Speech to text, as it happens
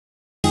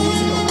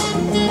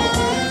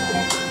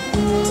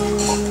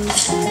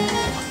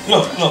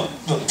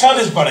Look, tell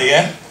this brother,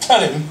 yeah? Tell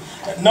him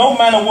that no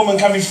man or woman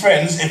can be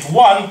friends if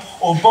one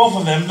or both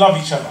of them love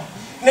each other.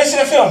 You never seen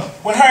the film,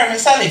 When Harry Met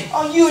Sally?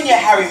 Oh, you and your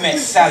Harry Met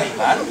Sally,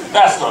 man.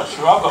 That's not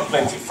true. I've got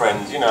plenty of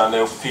friends, you know, and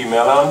they're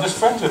female, and I'm just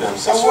friends with them.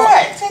 So That's what?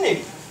 right, tell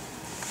him.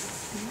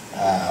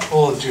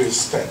 All due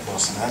respect,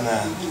 boss, man.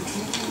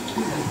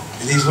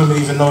 Do these women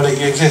even know that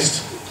you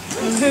exist?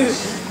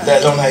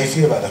 Let alone how you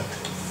feel about them.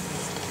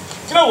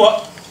 Do you know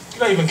what? You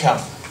don't even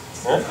count.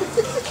 Huh?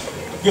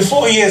 You're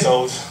 40 years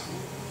old,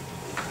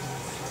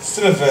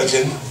 still a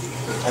virgin,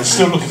 and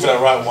still looking for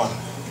that right one.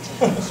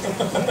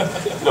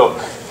 Look,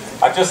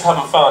 I just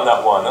haven't found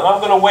that one, and I'm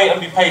going to wait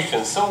and be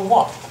patient, so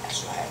what?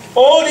 That's right.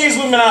 All these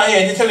women out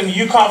here, you're telling me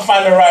you can't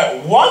find the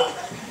right one?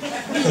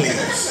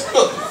 Please.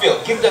 Look, Phil,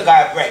 give the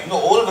guy a break.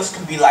 Not all of us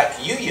can be like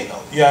you, you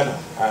know. Yeah, I know.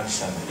 I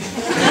understand that.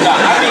 No,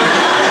 I mean,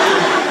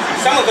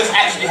 some of us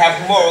actually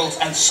have morals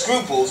and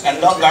scruples and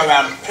don't go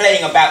around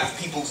playing about with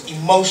people's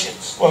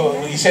emotions.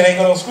 Well, you say they ain't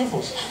got no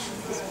scruples.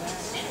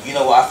 You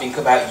know what I think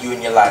about you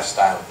and your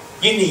lifestyle.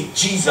 You need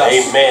Jesus.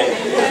 Amen.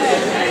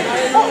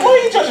 What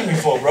are you judging me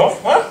for, bro?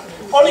 Huh?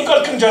 Only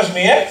God can judge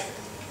me, eh?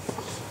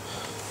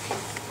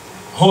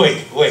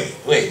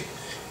 Wait.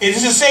 Is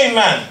this the same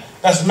man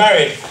that's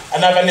married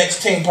and have a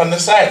next thing on the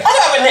side? I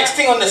don't have a next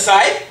thing on the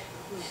side.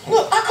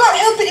 Look, I can't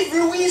help it if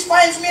Louise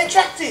finds me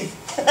attractive.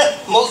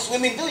 Most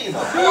women do, you know.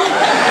 Why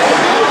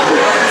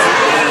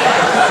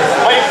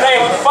are you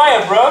playing with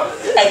fire, bro?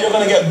 And you're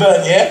gonna get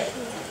burnt, yeah?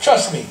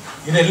 Trust me.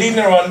 You're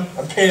leading her on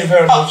and paying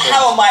her Oh,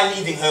 how am I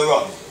leading her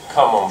on?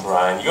 Come on,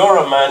 Brian. You're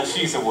a man,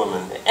 she's a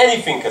woman.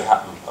 Anything could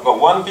happen. I've got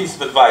one piece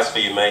of advice for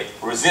you, mate.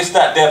 Resist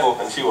that devil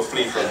and she will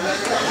flee from you.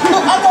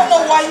 Look, I don't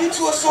know why you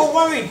two are so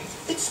worried.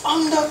 It's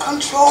under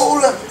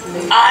control.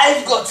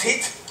 I've got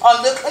it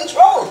under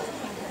control.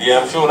 Yeah,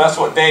 I'm sure that's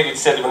what David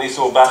said when he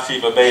saw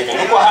Bathsheba bathing.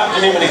 Look what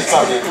happened to him and his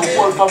family. The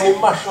whole family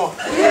mash up.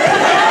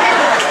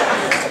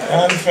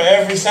 And for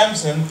every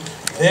Samson,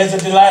 there's a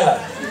Delilah.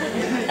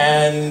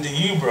 And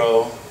you,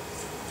 bro,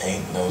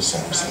 ain't no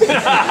Samson.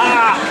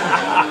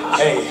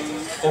 Hey,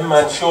 them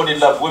man sure did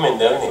love women,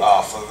 don't he?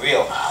 Oh, for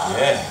real?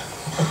 Yeah.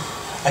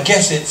 I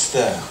guess it's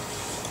the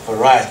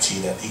variety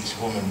that each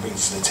woman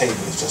brings to the table.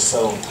 It's just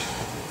so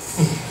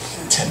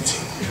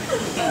tempting.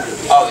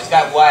 Oh, is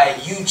that why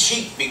you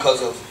cheat?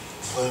 Because of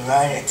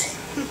variety?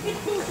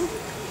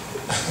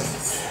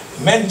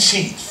 Men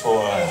cheat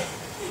for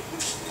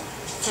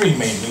 3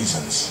 main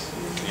reasons.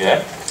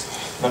 Yeah?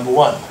 Number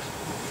 1,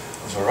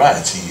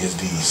 variety is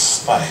the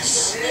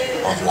spice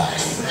of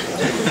life.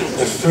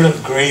 The thrill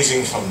of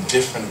grazing from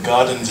different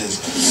gardens is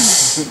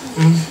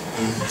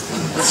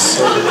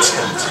so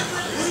tempting.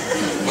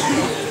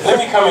 Let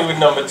me come in with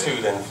number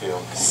 2 then, Phil.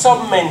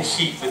 Some men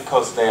cheat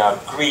because they are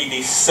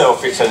greedy,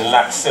 selfish, and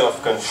lack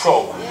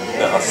self-control.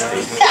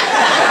 Nasty.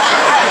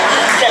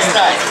 Yes,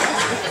 nice.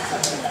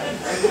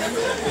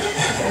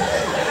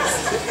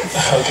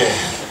 Okay.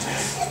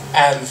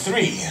 And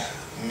 3,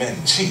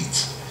 men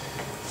cheat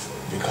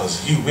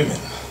because you women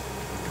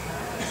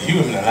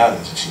allow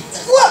them to cheat.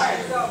 What?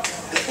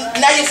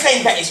 Now you're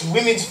saying that it's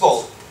women's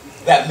fault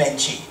that men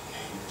cheat?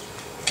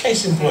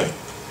 Case in point,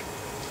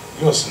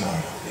 your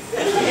scenario.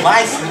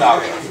 My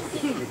scenario?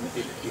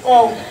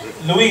 Well,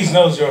 Louise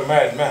knows you're a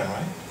married man,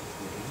 right?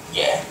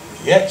 Yeah.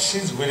 Yet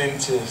she's willing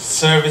to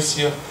service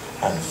you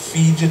and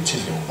feed you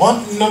till you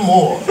want no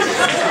more.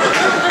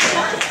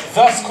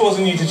 Thus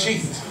causing you to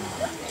cheat.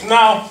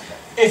 Now,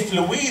 if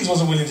Louise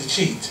wasn't willing to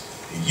cheat,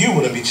 you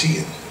wouldn't be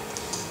cheating.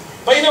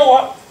 But you know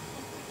what?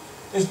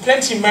 There's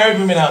plenty of married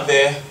women out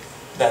there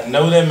that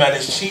know their man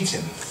is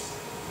cheating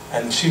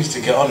and choose to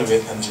get on with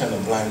it and turn a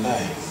blind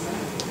eye.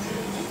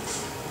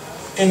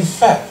 In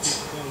fact,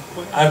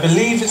 I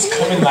believe it's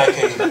coming like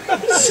a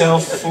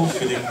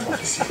self-fulfilling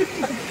prophecy,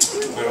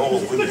 where all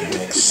women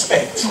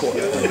expect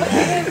their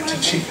man to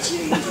cheat.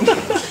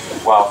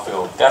 Wow,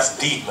 Phil, that's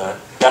deep, man.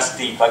 That's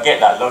deep. I get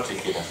that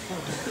logic, you know.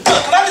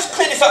 Look, can I just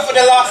clear this up for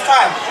the last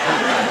time?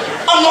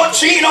 I'm not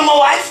cheating on my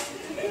wife.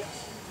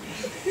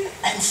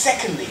 And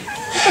secondly,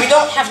 we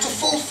don't have to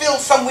fulfill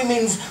some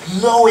women's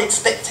low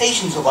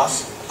expectations of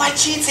us by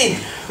cheating.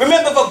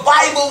 Remember, the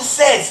Bible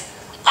says,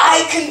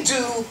 I can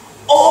do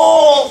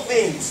all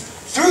things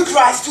through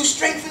Christ who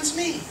strengthens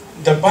me.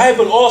 The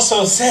Bible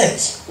also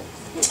says,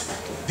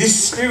 this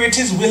spirit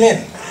is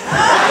willing.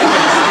 I'm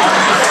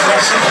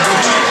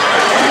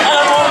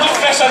on the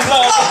flesh and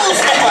blood.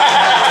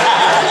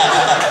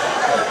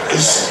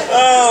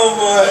 Oh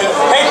boy.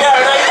 Hey,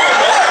 Darren, how you doing,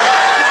 man?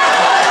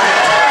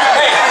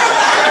 Hey.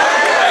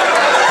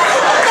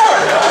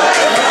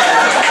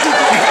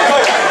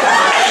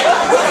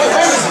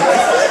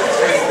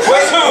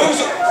 Where's who?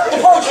 The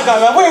poetry guy,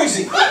 man. Where is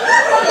he?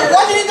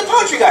 Why do you need the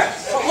poetry guy?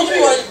 What do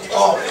you mean?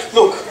 Oh,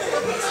 look.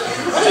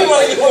 What do you mean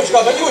why you need the poetry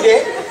guy, man? You were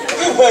there.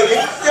 You heard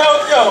him.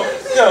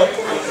 Yo.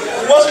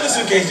 What's with the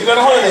suitcase? You going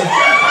on holiday?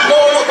 No,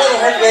 I'm not going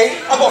on holiday.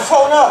 I got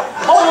thrown out.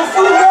 Oh, you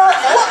threw you out?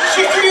 What?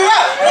 She threw you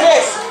out?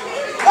 Yes.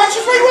 Why'd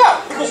she throw you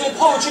out? Because of the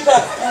poetry guy.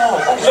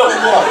 Look,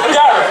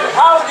 Darren,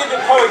 how did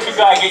the poetry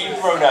guy get you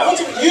thrown out?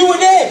 You were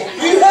there.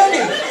 You heard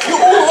him. You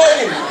all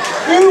heard him.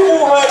 You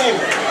all heard him.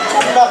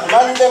 talking about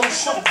man them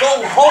should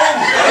go home.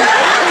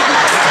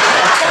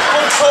 Take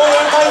control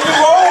and mind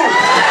your own.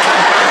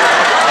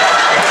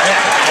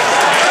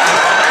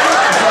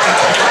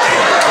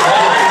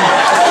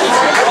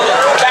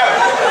 Darren,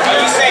 are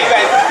you saying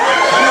that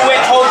you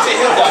went home to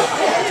Hilda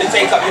to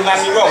take up your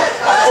manly role?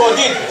 I sure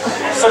did.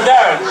 So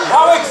Darren,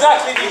 how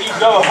exactly did you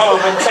go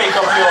home and take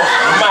up your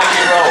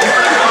manly role?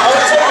 I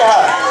will tell you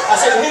how. I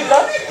said,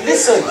 Hilda,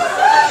 listen.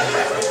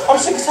 I'm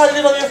sick and tired of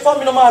living on your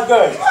family, no my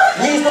girl.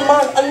 Me's the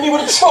man and me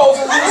with the trolls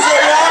and you say,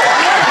 yeah?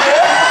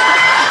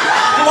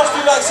 You must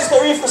be like Sister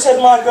Reefa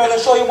said, my girl, and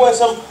show your boy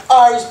some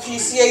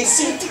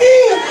RSPCACT.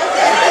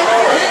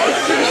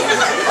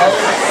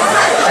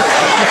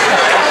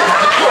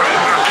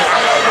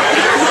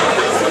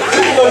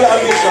 Even though you're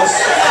ambitious,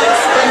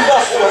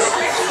 industrious,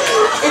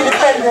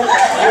 independent,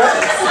 yeah?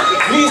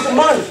 Me's the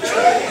man.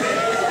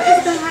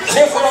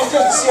 Therefore, I'm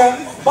just to see a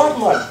bad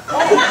man.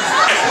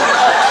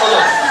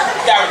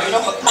 Darren, you know,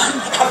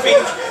 I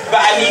think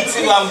that I need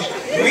to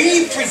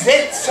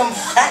represent some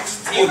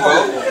facts to you,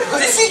 bro.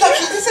 Because it seems like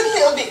you're just a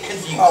little bit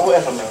confused. Oh,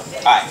 whatever, man.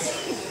 Alright,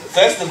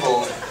 first of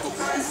all,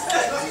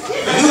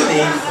 you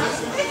live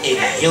in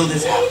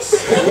Hilda's house.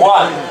 1.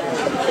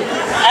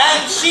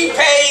 And she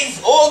pays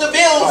all the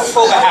bills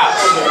for the house.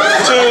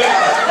 2.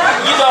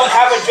 You don't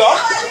have a job.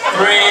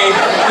 3.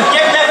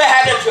 You've never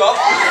had a job.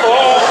 4.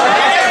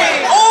 And you've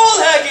been all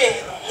heard you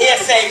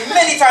hearsay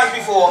many times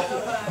before.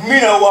 Me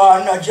no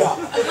want no job.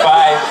 5.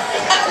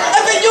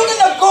 And then you're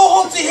gonna go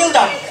home to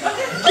Hilda,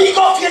 big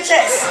up your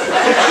chest,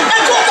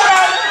 and talk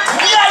about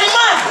me and the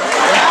man.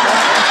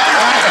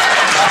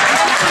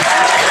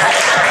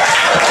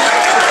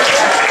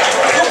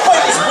 Your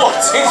point is what?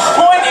 His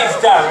point is,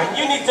 Darren,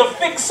 you need to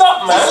fix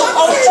up, man.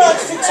 I was trying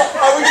to fix up.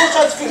 I was really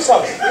trying to fix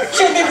up.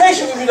 She ain't been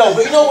patient with me though,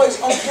 but you know what? It's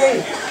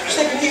okay.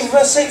 She can leave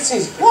her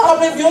senses. I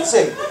blame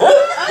Beyonce. Huh?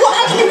 What?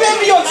 How can you blame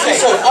Beyonce?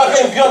 So I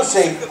blame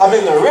Beyonce. I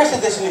blame the rest of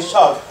Destiny's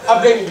Child.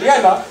 I blame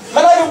Rihanna.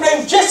 Man, I even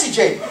blame Jessie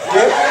J.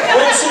 Yeah?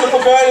 When you see the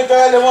girl,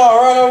 they want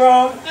to run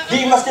around.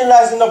 He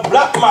masculinizing the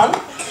black man,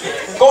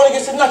 going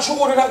against the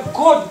natural order that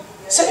God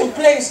set in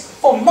place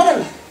for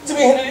man to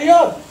be head of the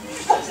yard.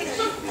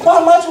 Why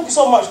am I talking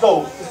so much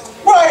though?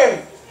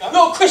 Brian,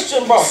 you're a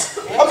Christian, bro.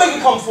 I beg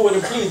you come forward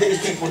and please let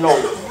these people know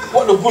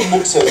what the good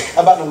book says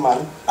about the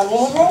man and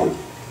woman role.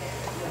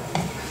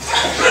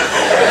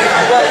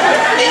 Well,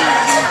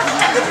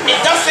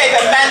 it does say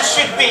that man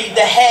should be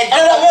the head.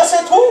 And that man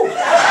said who?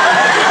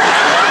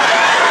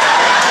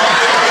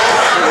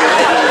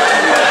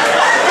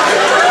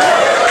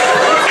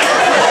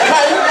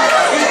 Man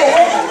is the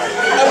head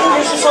and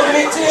women should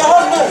submit to your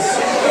husbands.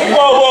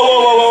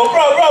 Whoa.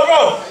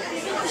 Bro.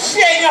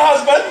 She ain't your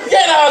husband. You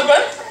ain't her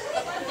husband.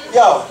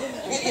 Yo,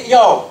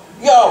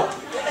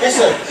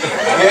 listen,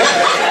 yeah?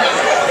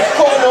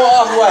 Call me no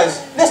otherwise.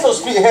 Let's not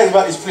split your heads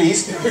about this,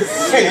 please.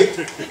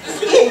 Philip,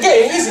 he ain't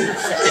getting easy.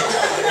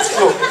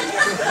 Look,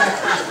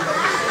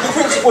 the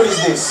principle is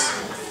this.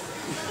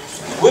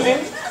 Women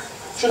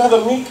should have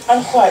a meek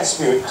and quiet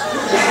spirit.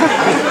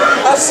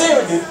 As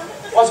Sarah did,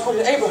 was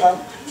calling Abraham,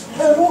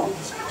 her Lord.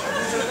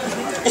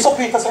 It's what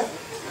Peter said.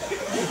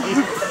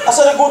 That's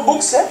what the good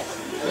book said.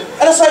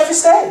 And that's why if you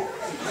stay.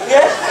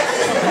 Yeah?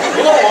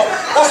 You know what?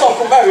 That's why I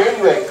could marry her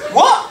anyway.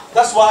 What?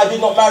 That's why I did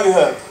not marry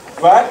her.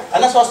 Right?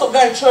 And that's why I stopped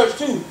going to church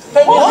too.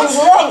 That means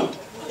wrong.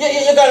 Yeah,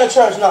 you're going to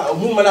church now. A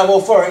woman of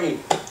authority.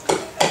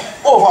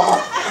 Over man.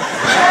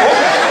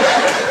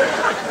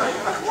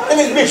 Them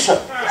is bishop.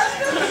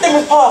 Them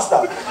is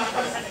pastor.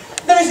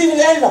 Them is even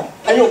elder.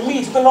 And you're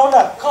me to know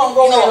that. Can't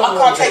go No, I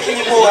can't take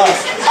any more of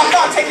this. I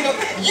can't take any more.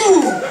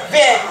 You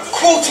there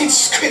quoting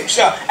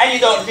scripture and you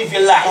don't live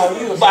your life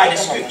by the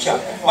scripture.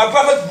 My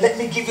brother, let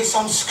me give you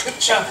some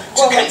scripture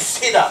to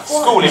consider.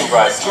 School him,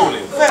 Bryce, school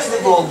him. First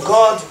of all,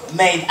 God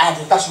made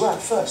Adam. That's right,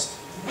 first.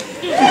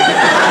 And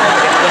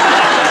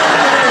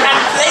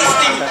placed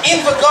him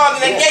in the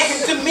garden and gave him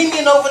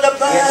dominion over the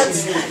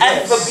birds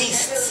and the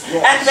beasts.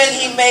 And then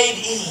he made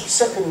Eve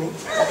Secondly,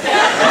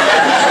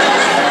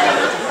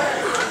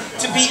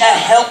 to be a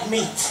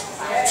helpmeet,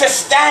 to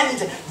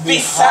stand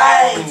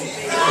beside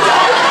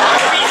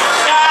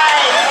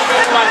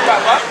my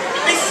brother,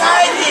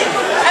 beside him.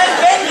 And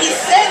then he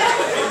said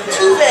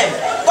to them,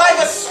 by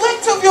the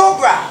sweat of your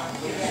brow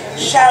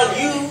shall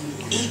you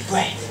eat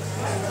bread.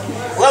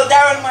 Well,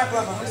 Darren, my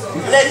brother,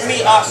 let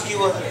me ask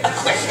you a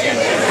question.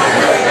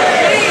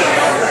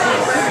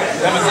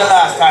 When was the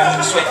last time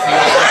you sweat for your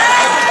brow?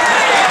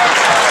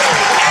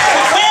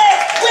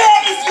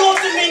 Where is your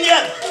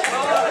dominion?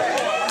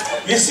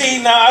 You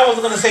see, now I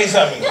wasn't going to say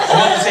something. I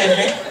wasn't going to say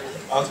anything.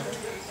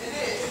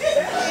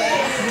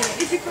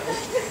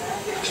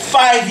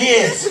 5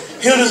 years,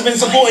 Hilda's been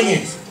supporting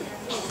you.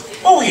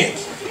 Oh, yeah.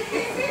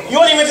 You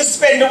won't even just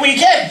spend the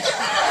weekend.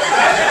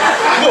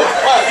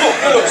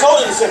 look,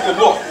 hold on a second,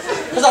 look.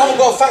 Because I haven't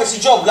got a fancy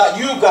job like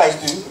you guys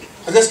do.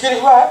 But let's get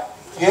it right.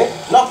 Yeah?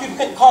 Now people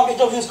can't get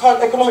jobs in this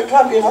current economic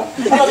climate, you know?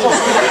 I'm not just...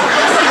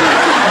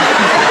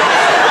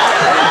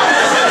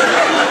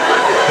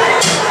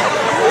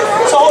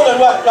 So hold on,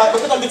 like,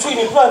 because I'm between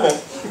employment,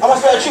 I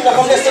must better treat like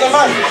I'm less than a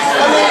man.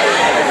 I mean,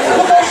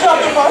 look how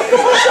shopping, man.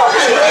 Look how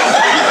shopping.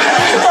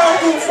 She can't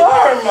do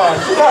far, man.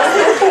 She can't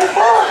do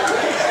far.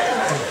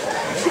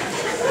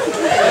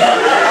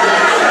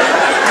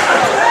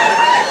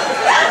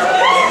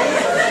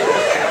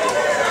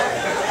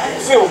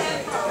 Phil,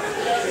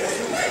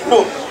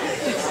 look,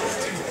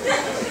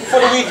 for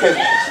the weekend,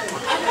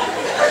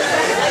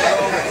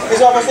 this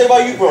is what I'm going to say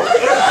about you, bro.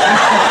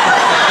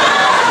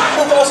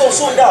 Don't get myself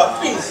sorted out,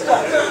 please.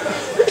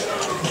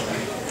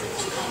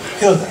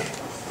 Hilda.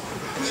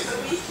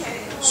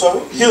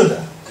 Sorry?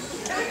 Hilda.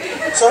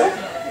 Sorry?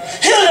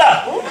 Hilda!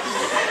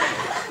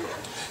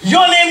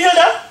 Your name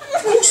Hilda?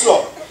 Looks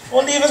like.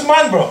 Won't leave his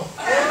man, bro.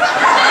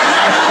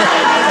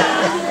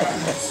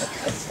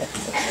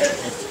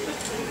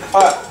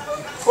 Alright,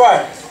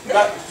 right.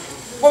 Like,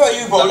 what about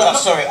you, bro? No, no,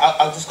 sorry,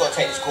 I've just got to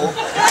take this call. No,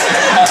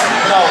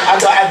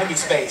 I've got empty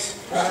space.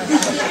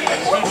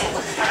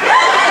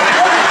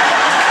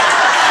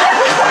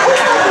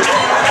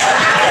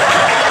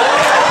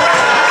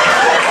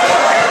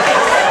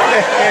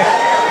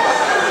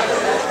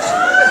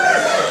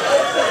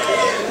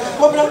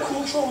 My blood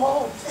couldn't control my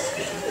heart.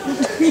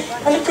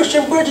 And the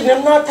Christian brethren,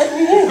 them not take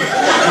me in.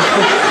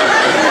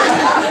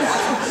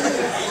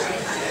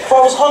 If I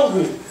was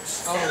hungry,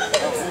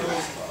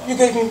 you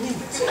gave me meat.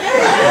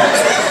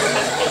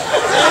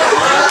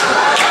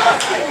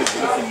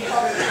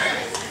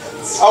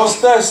 I was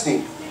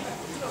thirsty,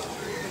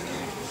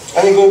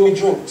 and you gave me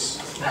drinks.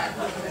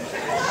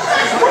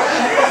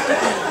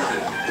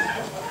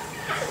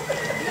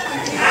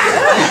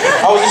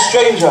 I was a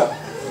stranger,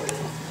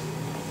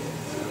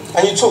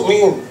 and you took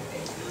me in.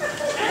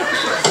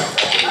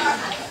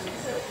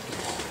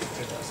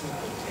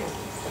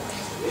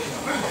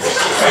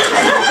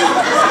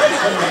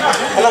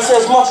 And I say,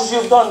 as much as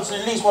you've done to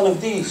at least one of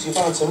these, you've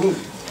done it to me.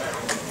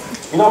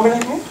 You don't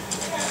believe me?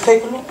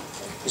 Take a look.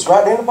 It's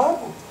right there in the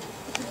Bible.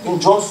 In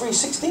John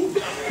 3:16.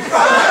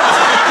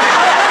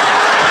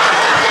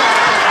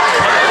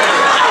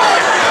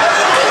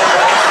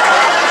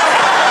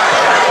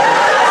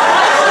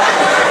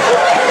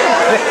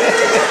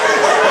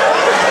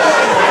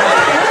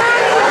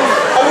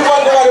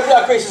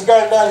 Race is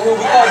going downhill.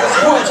 We can't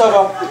support each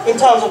other in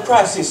times of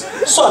crisis,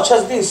 such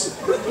as this.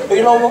 But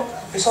you know what?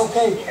 It's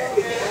okay.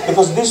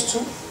 Because this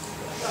too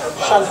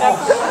shall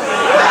pass.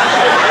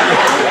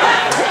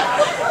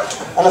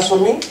 And as for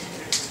me,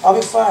 I'll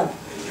be fine.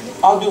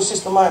 I'll do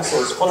Sister Mine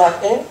says, for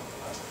like air,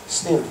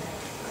 still,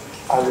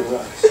 I will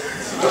rise.